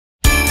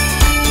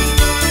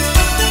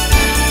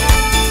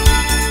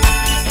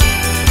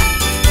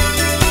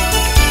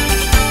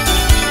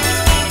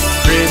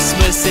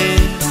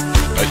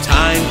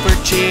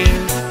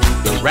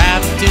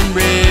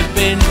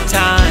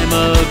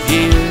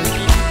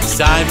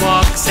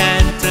Sidewalk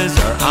Santas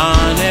are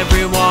on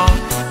every walk,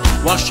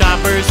 while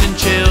shoppers and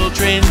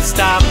children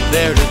stop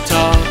there to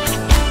talk.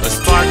 A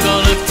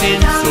sparkle of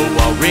tinsel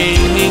while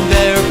ringing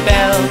their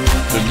bell,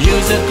 the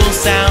musical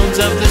sounds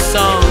of the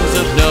songs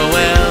of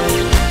Noel.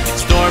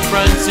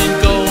 Storefronts in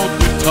gold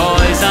with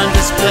toys on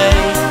display,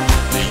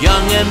 the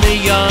young and the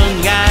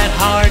young at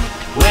heart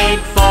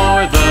wait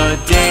for the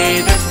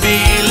day that's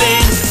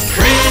feeling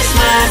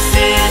Christmas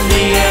in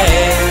the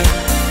air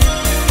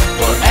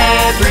for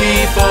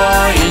every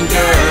boy and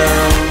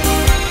girl.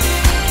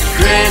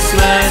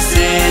 Christmas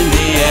in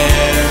the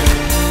air,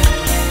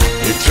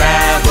 it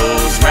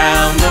travels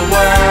round the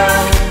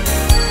world.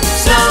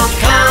 So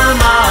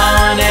come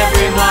on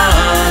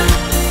everyone,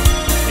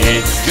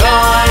 it's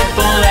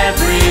joyful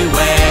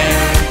everywhere.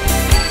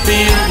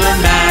 Feel the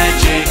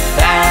magic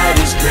that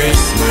is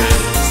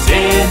Christmas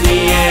in the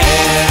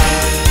air.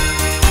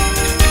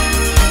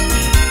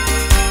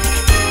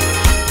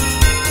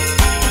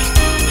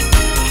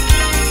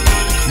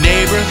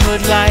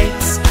 Neighborhood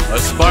lights, a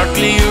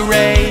sparkly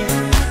array,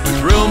 with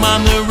room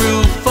on the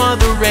roof for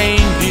the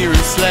reindeer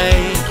and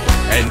sleigh.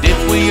 And if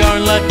we are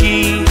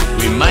lucky,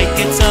 we might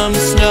get some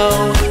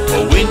snow,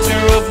 a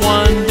winter of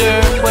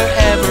wonder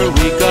wherever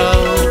we go.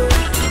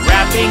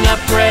 Wrapping up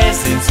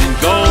presents in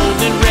gold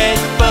and red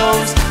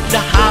bows,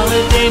 the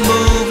holiday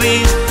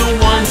movies, the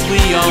ones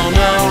we all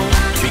know.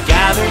 We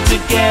gather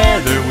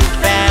together with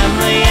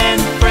family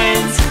and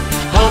friends,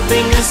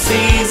 hoping the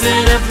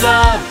season of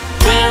love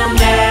will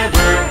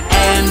never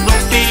end.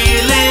 We're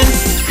feeling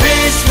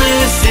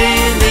Christmas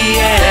in the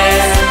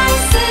air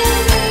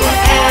for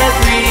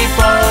every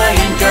boy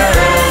and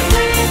girl.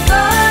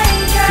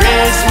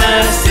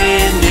 Christmas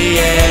in the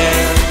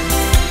air,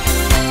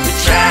 it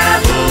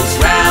travels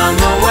round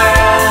the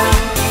world.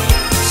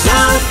 So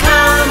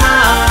come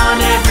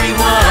on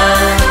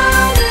everyone,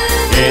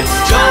 it's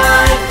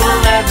joyful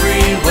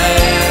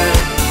everywhere.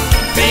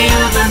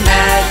 Feel the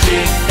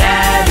magic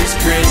that is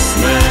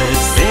Christmas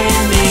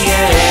in the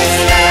air.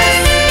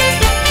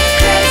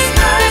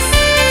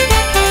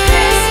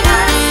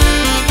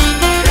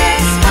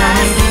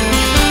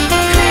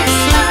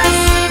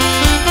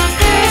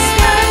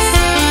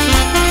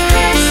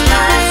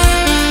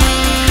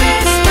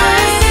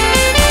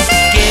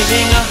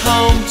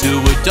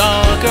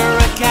 Dog or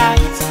a cat,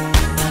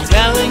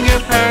 telling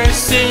your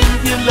person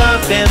you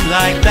love them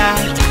like that.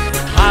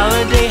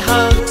 Holiday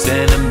hugs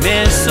and a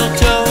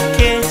mistletoe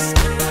kiss,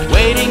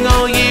 waiting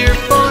all year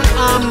for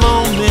a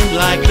moment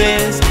like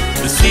this.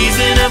 The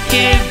season of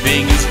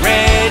giving is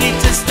ready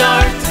to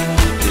start.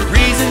 The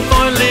reason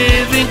for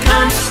living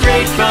comes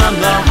straight from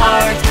the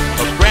heart.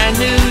 A brand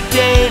new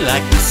day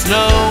like the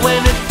snow when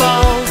it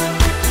falls,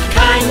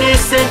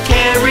 kindness and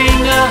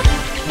caring, a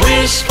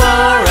wish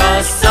for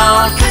us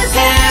all. 'Cause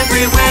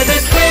everywhere